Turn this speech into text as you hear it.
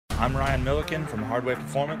I'm Ryan Milliken from Hardway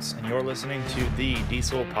Performance, and you're listening to the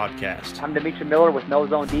Diesel Podcast. I'm Demetri Miller with No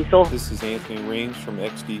Zone Diesel. This is Anthony Reams from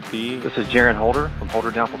XDP. This is Jaron Holder from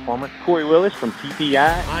Holder Down Performance. Corey Willis from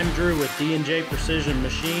TPI. I'm Drew with D&J Precision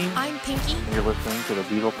Machine. I'm Pinky. And you're listening to the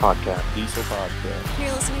Diesel Podcast. Diesel Podcast.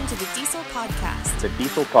 You're listening to the Diesel Podcast. The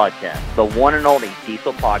Diesel Podcast. The one and only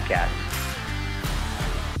Diesel Podcast.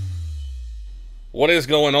 What is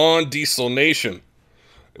going on, Diesel Nation?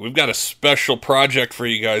 We've got a special project for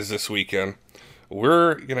you guys this weekend.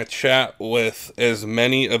 We're going to chat with as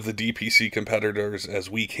many of the DPC competitors as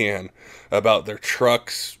we can about their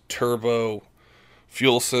trucks, turbo,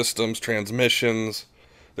 fuel systems, transmissions,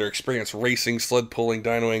 their experience racing, sled pulling,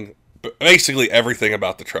 dynoing, basically everything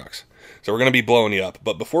about the trucks. So we're going to be blowing you up.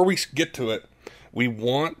 But before we get to it, we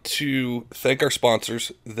want to thank our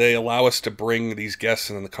sponsors. They allow us to bring these guests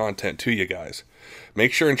and the content to you guys.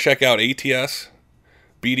 Make sure and check out ATS,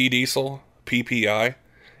 BD Diesel, PPI,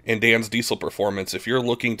 and Dan's Diesel Performance if you're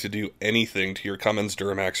looking to do anything to your Cummins,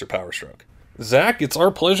 Duramax, or Power Stroke. Zach, it's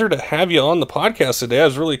our pleasure to have you on the podcast today. I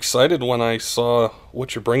was really excited when I saw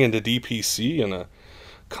what you're bringing to DPC in a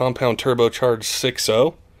compound turbocharged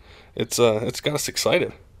 6.0. It's got us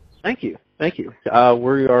excited. Thank you. We're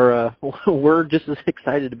just as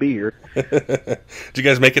excited to be here. Did you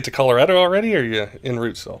guys make it to Colorado already, or are you en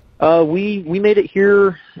route still? We made it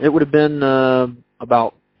here. It would have been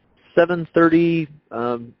about 7:30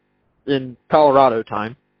 in Colorado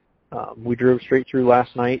time. We drove straight through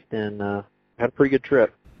last night and had a pretty good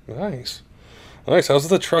trip. Nice. How's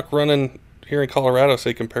the truck running here in Colorado,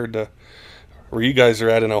 say, compared to where you guys are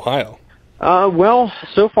at in Ohio? Well,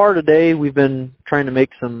 so far today we've been trying to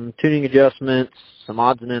make some tuning adjustments, some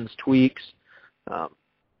odds and ends tweaks.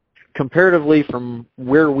 Comparatively from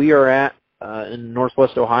where we are at in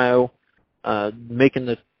Northwest Ohio, making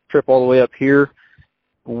the trip all the way up here,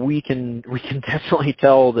 we can definitely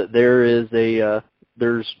tell that there's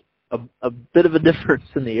a bit of a difference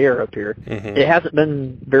in the air up here. Mm-hmm. It hasn't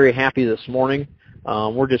been very happy this morning.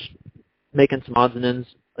 We're just making some odds and ends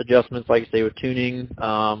adjustments, like I say, with tuning.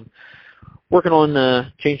 Working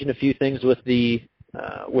on changing a few things with the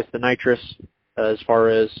nitrous as far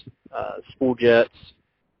as spool jets,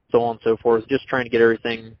 so on and so forth. Just trying to get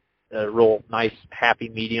everything a real nice, happy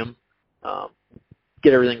medium.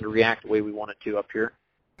 Get everything to react the way we want it to up here.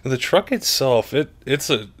 The truck itself, it's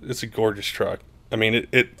a gorgeous truck. I mean,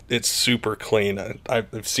 it's super clean.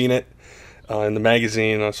 I've seen it in the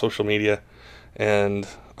magazine, on social media, and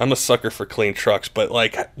I'm a sucker for clean trucks. But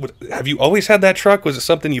like, have you always had that truck? Was it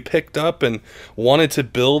something you picked up and wanted to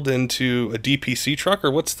build into a DPC truck, or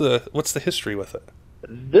what's the history with it?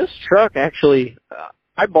 This truck actually,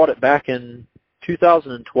 I bought it back in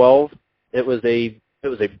 2012. It was a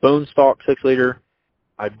bone stock 6-liter.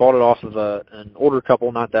 I bought it off of an older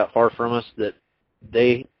couple not that far from us that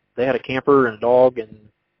they had a camper and a dog, and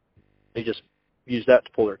they just used that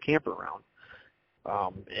to pull their camper around.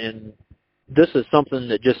 And this is something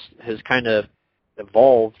that just has kind of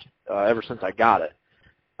evolved ever since I got it.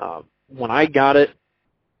 When I got it,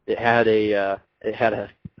 it had a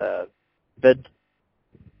bed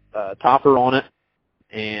topper on it,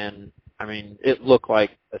 and I mean, it looked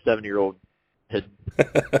like a 70-year-old had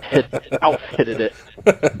outfitted it.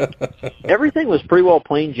 Everything was pretty well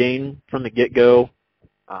plain Jane from the get-go.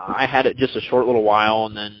 I had it just a short little while,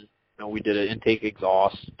 and then we did an intake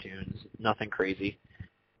exhaust tunes, nothing crazy.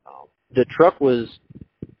 The truck was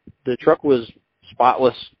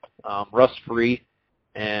spotless, rust-free,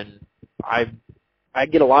 and I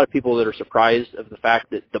get a lot of people that are surprised of the fact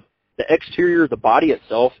that the exterior, the body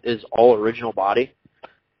itself, is all original body.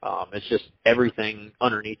 It's just everything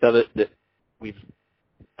underneath of it that we've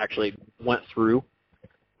actually went through.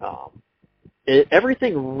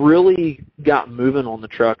 Everything really got moving on the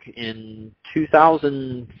truck in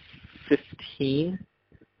 2015.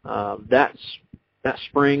 That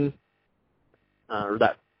spring, or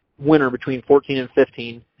that winter between 14 and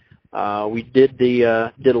 15, we did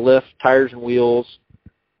a lift, tires and wheels,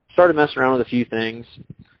 started messing around with a few things.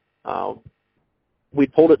 We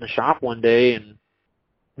pulled it in the shop one day, and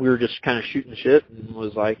we were just kind of shooting the shit, and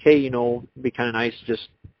was like, hey, it'd be kind of nice to just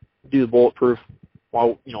do the bulletproof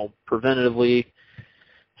while, preventatively.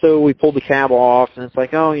 So we pulled the cab off, and it's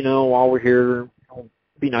like, while we're here, it'd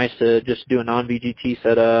be nice to just do a non-VGT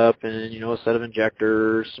setup and, a set of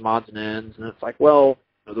injectors, some odds and ends. And it's like, well,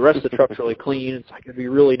 the rest of the truck's really clean. It's like, it'd be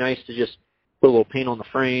really nice to just put a little paint on the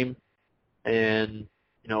frame. And,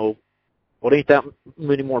 well, it ain't that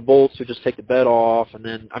many more bolts, so just take the bed off. And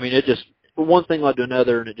then, it just, one thing led to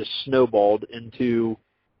another, and it just snowballed into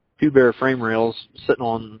 2 bare frame rails sitting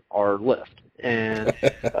on our lift. And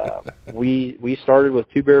we started with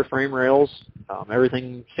 2 bare frame rails,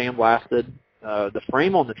 everything sandblasted. The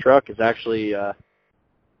frame on the truck is actually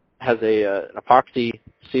has an epoxy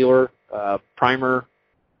sealer, primer.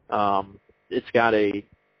 It's got a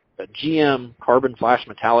GM carbon flash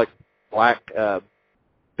metallic black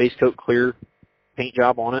base coat clear paint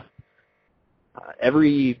job on it.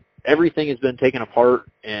 Everything has been taken apart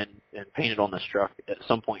and painted on this truck at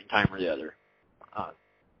some point in time or the other.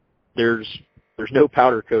 There's no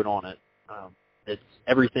powder coat on it.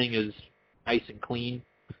 Everything is nice and clean.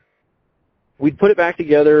 We put it back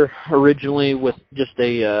together originally with just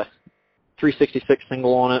a 366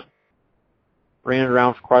 single on it. Ran it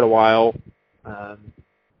around for quite a while.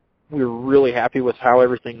 We were really happy with how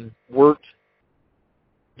everything worked.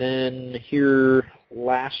 Then here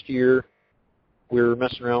last year, we were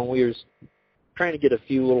messing around. We were trying to get a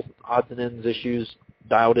few little odds and ends issues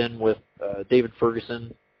dialed in with David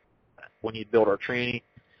Ferguson when he'd built our tranny.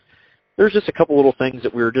 There's just a couple little things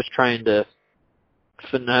that we were just trying to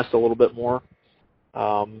finesse a little bit more.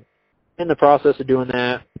 In the process of doing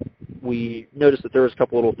that, we noticed that there was a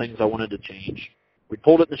couple little things I wanted to change. We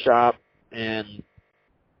pulled it in the shop, and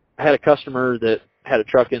I had a customer that had a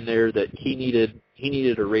truck in there that he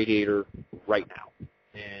needed a radiator right now,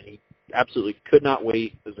 and he absolutely could not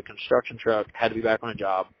wait. It was a construction truck, had to be back on a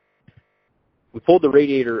job. We pulled the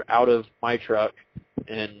radiator out of my truck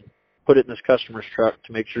and put it in this customer's truck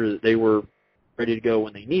to make sure that they were ready to go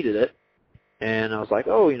when they needed it. And I was like,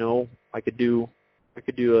 I could do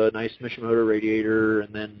a nice Mishimoto radiator,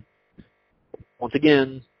 and then once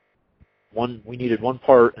again, we needed one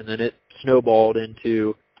part, and then it snowballed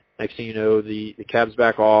into, next thing you know, the cab's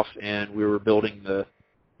back off, and we were building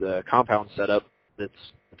the compound setup that's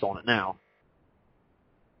on it now.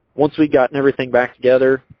 Once we gotten everything back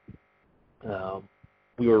together,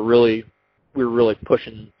 we were really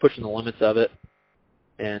pushing the limits of it.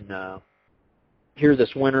 And here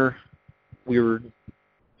this winter, we were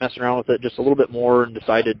messing around with it just a little bit more and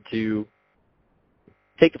decided to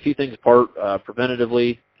take a few things apart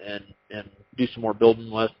preventatively and do some more building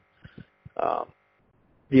with.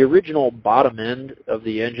 The original bottom end of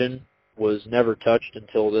the engine was never touched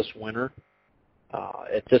until this winter.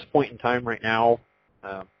 At this point in time right now,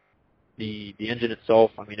 the engine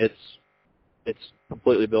itself, it's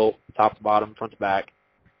completely built top to bottom, front to back.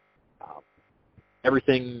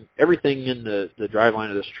 Everything in the driveline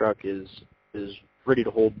of this truck is ready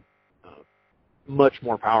to hold much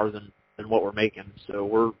more power than what we're making.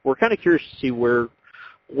 So we're kind of curious to see where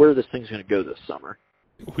this thing's going to go this summer.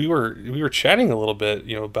 We were chatting a little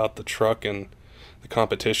bit, about the truck and the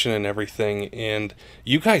competition and everything, and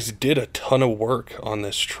you guys did a ton of work on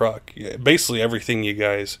this truck. Basically everything you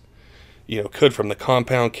guys, could, from the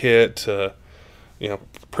compound kit to,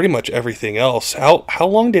 pretty much everything else. How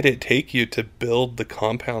long did it take you to build the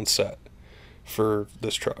compound set for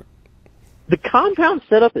this truck? The compound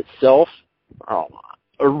setup itself,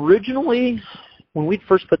 originally, when we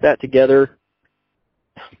first put that together,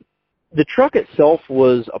 the truck itself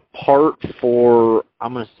was apart for,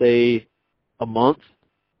 I'm going to say, a month,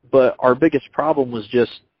 but our biggest problem was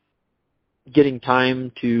just getting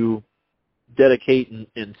time to dedicate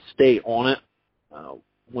and stay on it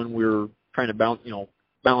when we were trying to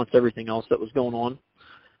balance everything else that was going on.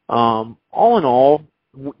 All in all,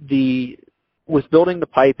 with building the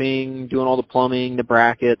piping, doing all the plumbing, the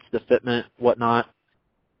brackets, the fitment, whatnot,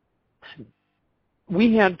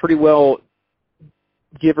 we had pretty well,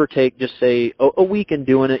 give or take, just say a week in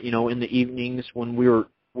doing it, in the evenings when we were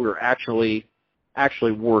actually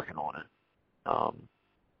working on it.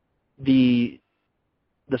 The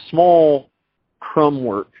small crumb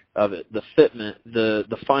work of it, the fitment,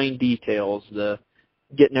 the fine details, the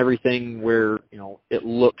getting everything where it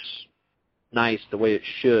looks nice the way it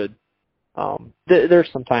should. There's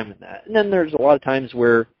some time in that, and then there's a lot of times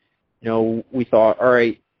where we thought, all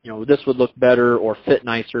right, this would look better or fit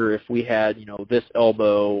nicer if we had, this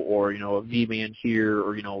elbow or, a V-band here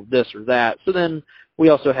or, this or that. So then we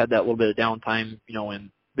also had that little bit of downtime,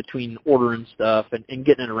 in between ordering stuff and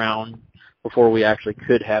getting it around before we actually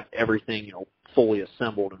could have everything, fully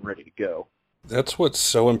assembled and ready to go. That's what's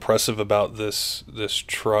so impressive about this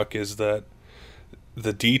truck is that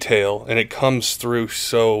the detail, and it comes through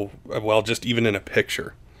so well just even in a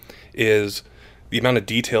picture, is the amount of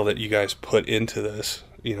detail that you guys put into this.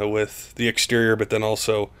 With the exterior, but then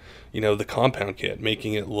also, the compound kit,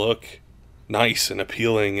 making it look nice and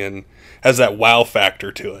appealing and has that wow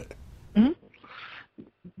factor to it. Mm-hmm.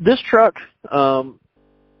 This truck,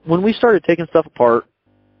 when we started taking stuff apart,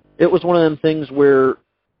 it was one of them things where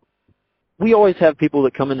we always have people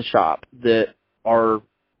that come in the shop that are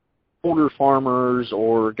older farmers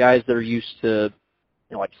or guys that are used to,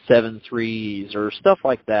 like 7.3s or stuff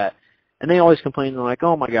like that, and they always complain. They're like,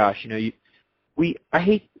 "Oh my gosh, I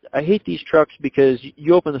hate these trucks because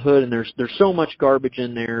you open the hood and there's so much garbage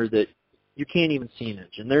in there that you can't even see an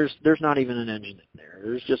engine. There's not even an engine in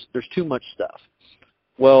there. There's too much stuff."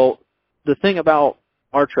 Well, the thing about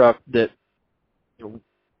our truck that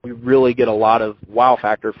we really get a lot of wow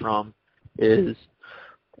factor from is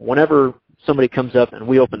whenever somebody comes up and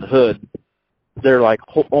we open the hood, they're like,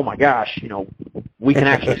 "Oh my gosh, we can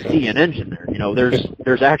actually see an engine there.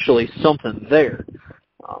 There's actually something there."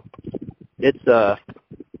 It's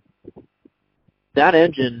that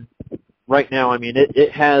engine right now. I mean,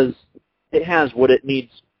 it has what it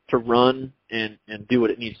needs to run and do what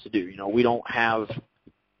it needs to do. We don't have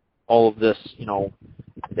all of this,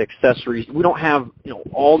 accessories. We don't have,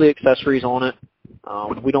 all the accessories on it.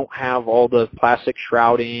 We don't have all the plastic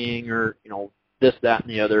shrouding or, this, that, and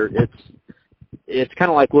the other. It's kind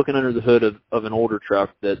of like looking under the hood of an older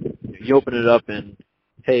truck that you open it up and,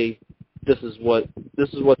 hey, this is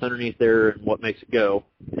what's underneath there and what makes it go,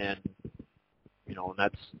 and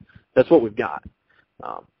and that's what we've got.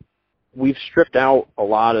 We've stripped out a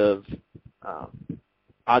lot of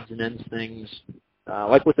odds and ends things,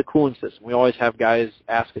 like with the cooling system. We always have guys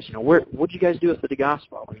ask us, what'd you guys do with the degas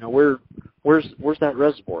valve? Where's that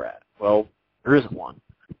reservoir at? Well, there isn't one.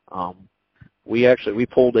 We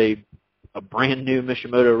pulled a brand new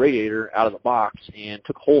Mishimoto radiator out of the box and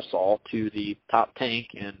took a hole saw to the top tank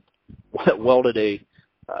and welded an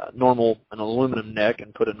aluminum neck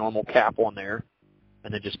and put a normal cap on there,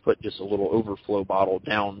 and then just put a little overflow bottle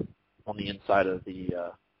down on the inside of the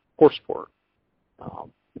horse port.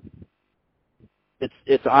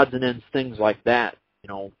 It's odds and ends, things like that.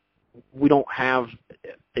 We don't have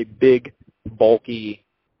a big, bulky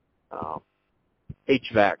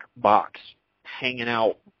HVAC box hanging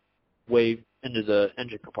out way into the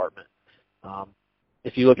engine compartment.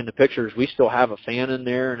 If you look in the pictures, we still have a fan in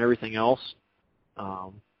there and everything else.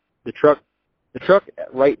 The truck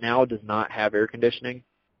right now does not have air conditioning.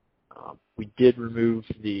 We did remove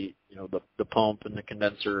the pump and the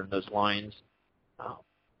condenser and those lines,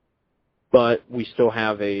 but we still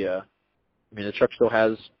have the truck still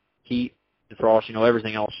has heat, defrost,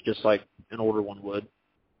 everything else just like an older one would.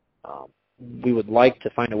 We would like to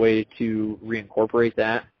find a way to reincorporate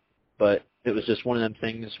that, but it was just one of them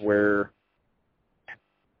things where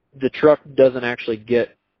the truck doesn't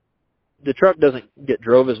get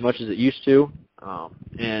drove as much as it used to,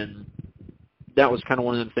 and that was kind of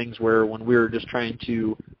one of them things where when we were just trying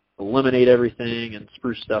to eliminate everything and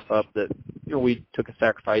spruce stuff up, that we took a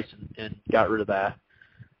sacrifice and got rid of that.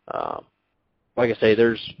 Like I say,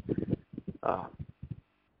 there's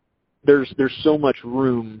so much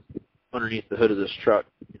room underneath the hood of this truck,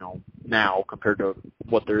 now compared to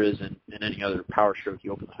what there is in any other Power Stroke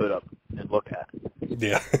you open the hood up and look at.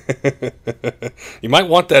 Yeah. You might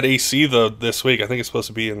want that AC though this week. I think it's supposed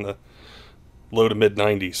to be in the low to mid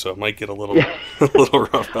 90s, so it might get a little a little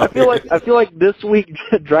rough out I feel like this week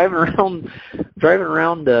driving around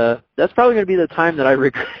that's probably going to be the time that I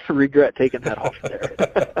regret taking that off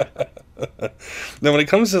there. Now, when it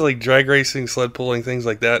comes to like drag racing, sled pulling, things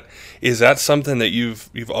like that, is that something that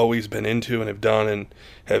you've always been into and have done, and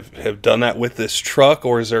have done that with this truck,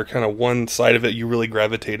 or is there kind of one side of it you really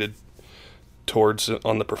gravitated towards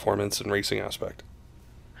on the performance and racing aspect?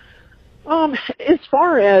 As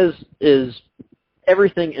far as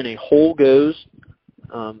everything in a whole goes,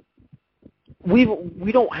 we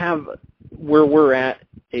don't have where we're at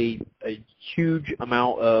a huge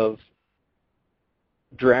amount of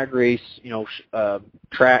drag race,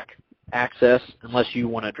 track access unless you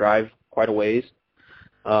want to drive quite a ways.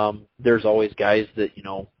 There's always guys that,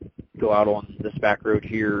 go out on this back road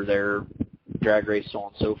here or there, drag race, so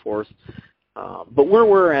on and so forth. But where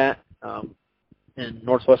we're at in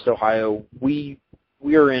Northwest Ohio, we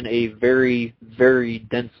are in a very, very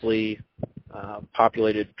densely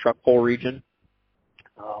populated truck pull region.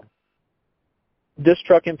 This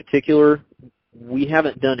truck in particular, we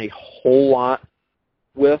haven't done a whole lot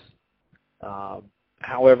with.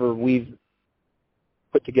 However, we've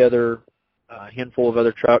put together a handful of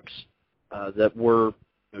other trucks that were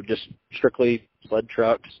just strictly sled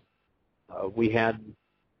trucks. We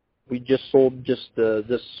just sold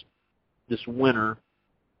this winter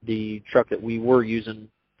the truck that we were using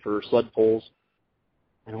for sled pulls,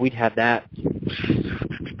 and we'd had that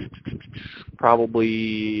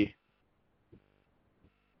probably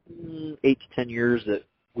 8 to 10 years that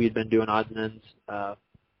we had been doing odds and ends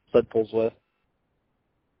sled pulls with.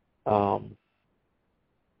 I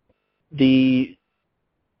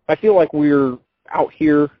feel like we're out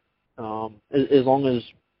here as long as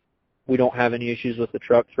we don't have any issues with the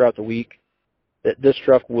truck throughout the week, that this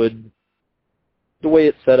truck would, the way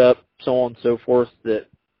it's set up, so on and so forth, that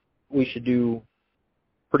we should do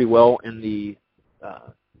pretty well in the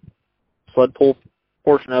sled pull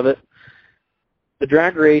portion of it. The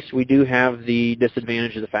drag race, we do have the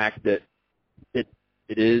disadvantage of the fact that it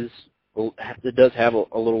does have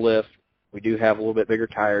a little lift. We do have a little bit bigger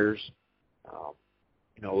tires.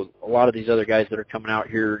 A lot of these other guys that are coming out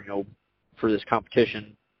here, for this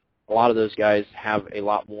competition, a lot of those guys have a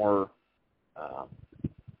lot more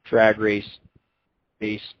drag race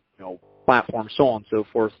based, platform, so on and so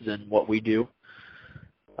forth, than what we do.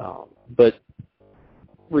 But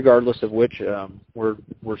regardless of which,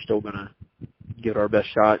 we're still going to give it our best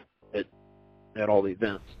shot at all the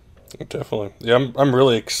events. Definitely. Yeah, I'm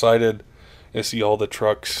really excited to see all the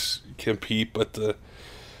trucks compete, but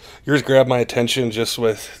yours grabbed my attention just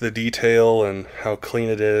with the detail and how clean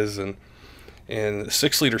it is, and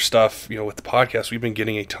 6-liter stuff. With the podcast, we've been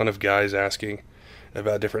getting a ton of guys asking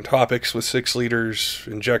about different topics with 6 liters,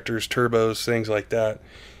 injectors, turbos, things like that,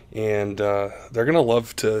 and they're gonna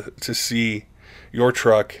love to see your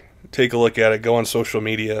truck. Take a look at it. Go on social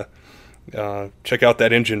media, check out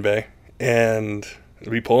that engine bay, and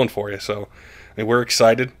be pulling for you. So, we're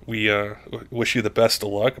excited. We wish you the best of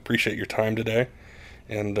luck. Appreciate your time today.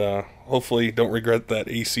 And hopefully don't regret that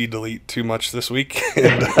AC delete too much this week.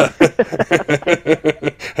 And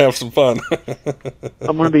have some fun.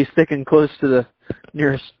 I'm going to be sticking close to the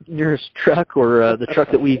nearest truck, or the truck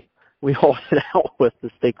that we haul it out with, to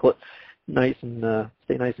stay nice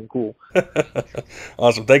and cool.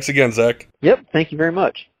 Awesome. Thanks again, Zach. Yep. Thank you very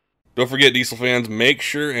much. Don't forget, Diesel fans, make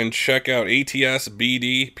sure and check out ATS,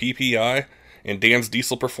 BD, PPI, and Dan's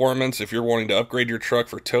Diesel Performance if you're wanting to upgrade your truck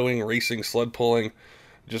for towing, racing, sled pulling,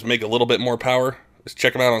 just make a little bit more power. Just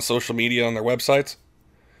check them out on social media on their websites.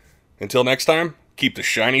 Until next time, keep the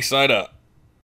shiny side up.